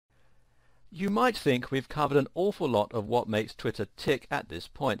You might think we've covered an awful lot of what makes Twitter tick at this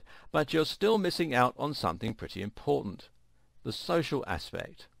point, but you're still missing out on something pretty important: the social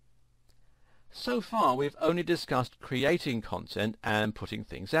aspect. So far we've only discussed creating content and putting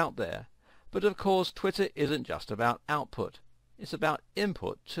things out there. But of course Twitter isn't just about output, it's about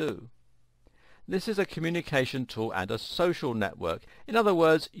input too. This is a communication tool and a social network. In other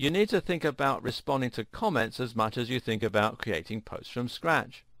words, you need to think about responding to comments as much as you think about creating posts from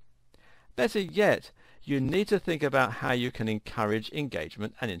scratch. Better yet, you need to think about how you can encourage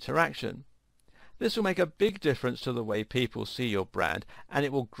engagement and interaction. This will make a big difference to the way people see your brand, and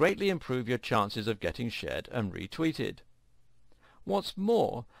it will greatly improve your chances of getting shared and retweeted. What's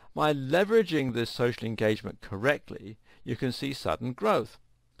more, by leveraging this social engagement correctly, you can see sudden growth.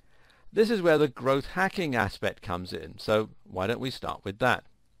 This is where the growth hacking aspect comes in, so why don't we start with that?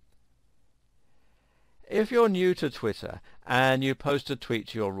 If you're new to Twitter and you post a tweet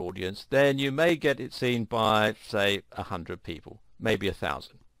to your audience, then you may get it seen by, say, 100 people, maybe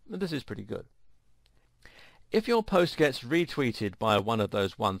 1,000. This is pretty good. If your post gets retweeted by one of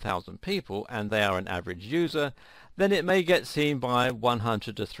those 1,000 people and they are an average user, then it may get seen by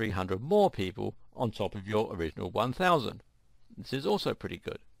 100 to 300 more people on top of your original 1,000. This is also pretty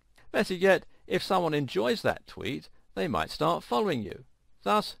good. Better yet, if someone enjoys that tweet, they might start following you.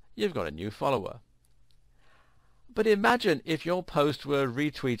 Thus, you've got a new follower. But imagine if your post were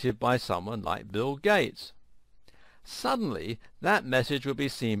retweeted by someone like Bill Gates. Suddenly, that message will be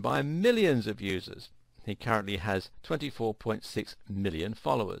seen by millions of users. He currently has 24.6 million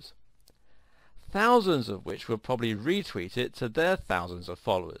followers, thousands of which will probably retweet it to their thousands of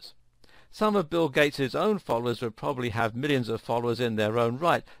followers. Some of Bill Gates' own followers would probably have millions of followers in their own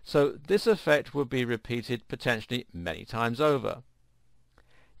right, so this effect would be repeated potentially many times over.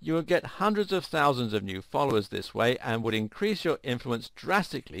 You would get hundreds of thousands of new followers this way and would increase your influence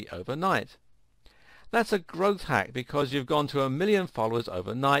drastically overnight. That's a growth hack because you've gone to 1 million followers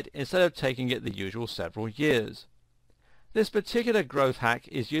overnight instead of taking it the usual several years. This particular growth hack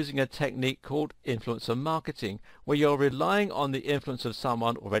is using a technique called influencer marketing, where you're relying on the influence of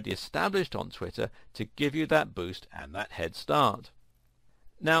someone already established on Twitter to give you that boost and that head start.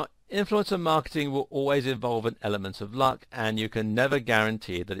 Now, influencer marketing will always involve an element of luck, and you can never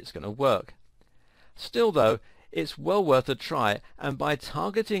guarantee that it's going to work. Still though, it's well worth a try, and by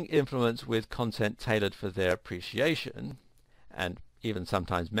targeting influence with content tailored for their appreciation, and even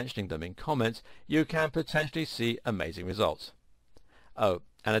sometimes mentioning them in comments, you can potentially see amazing results. Oh,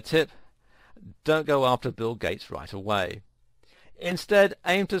 and a tip: don't go after Bill Gates right away. Instead,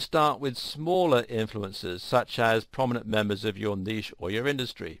 aim to start with smaller influencers, such as prominent members of your niche or your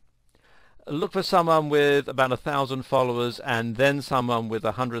industry. Look for someone with about 1,000 followers and then someone with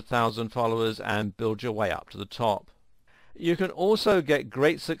 100,000 followers and build your way up to the top. You can also get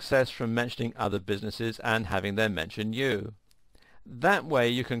great success from mentioning other businesses and having them mention you. That way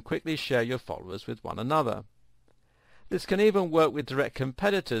you can quickly share your followers with one another. This can even work with direct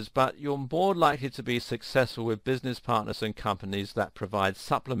competitors, but you're more likely to be successful with business partners and companies that provide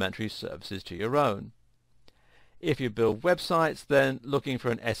supplementary services to your own. If you build websites, then looking for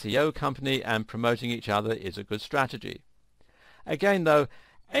an SEO company and promoting each other is a good strategy. Again though,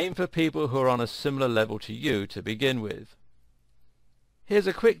 aim for people who are on a similar level to you to begin with. Here's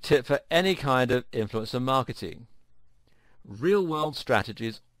a quick tip for any kind of influencer marketing. Real-world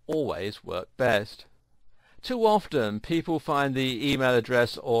strategies always work best. Too often people find the email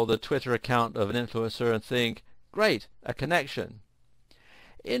address or the Twitter account of an influencer and think, great, a connection.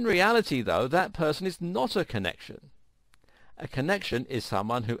 In reality though, that person is not a connection. A connection is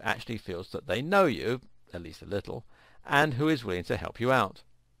someone who actually feels that they know you, at least a little, and who is willing to help you out.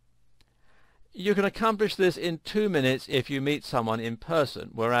 You can accomplish this in 2 minutes if you meet someone in person,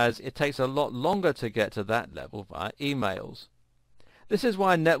 whereas it takes a lot longer to get to that level via emails. This is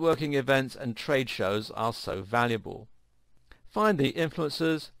why networking events and trade shows are so valuable. Find the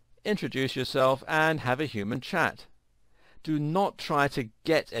influencers, introduce yourself, and have a human chat. Do not try to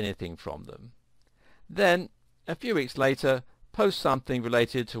get anything from them. Then, a few weeks later, post something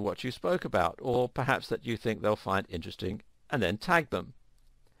related to what you spoke about, or perhaps that you think they'll find interesting, and then tag them.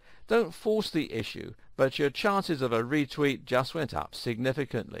 Don't force the issue, but your chances of a retweet just went up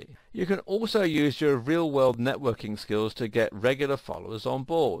significantly. You can also use your real-world networking skills to get regular followers on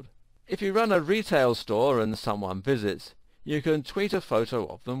board. If you run a retail store and someone visits, you can tweet a photo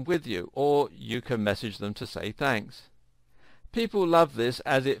of them with you, or you can message them to say thanks. People love this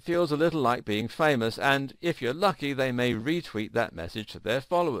as it feels a little like being famous, and if you're lucky they may retweet that message to their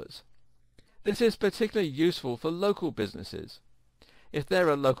followers. This is particularly useful for local businesses. If they're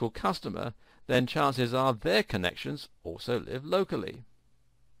a local customer, then chances are their connections also live locally.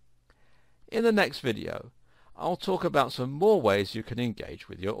 In the next video, I'll talk about some more ways you can engage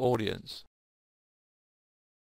with your audience.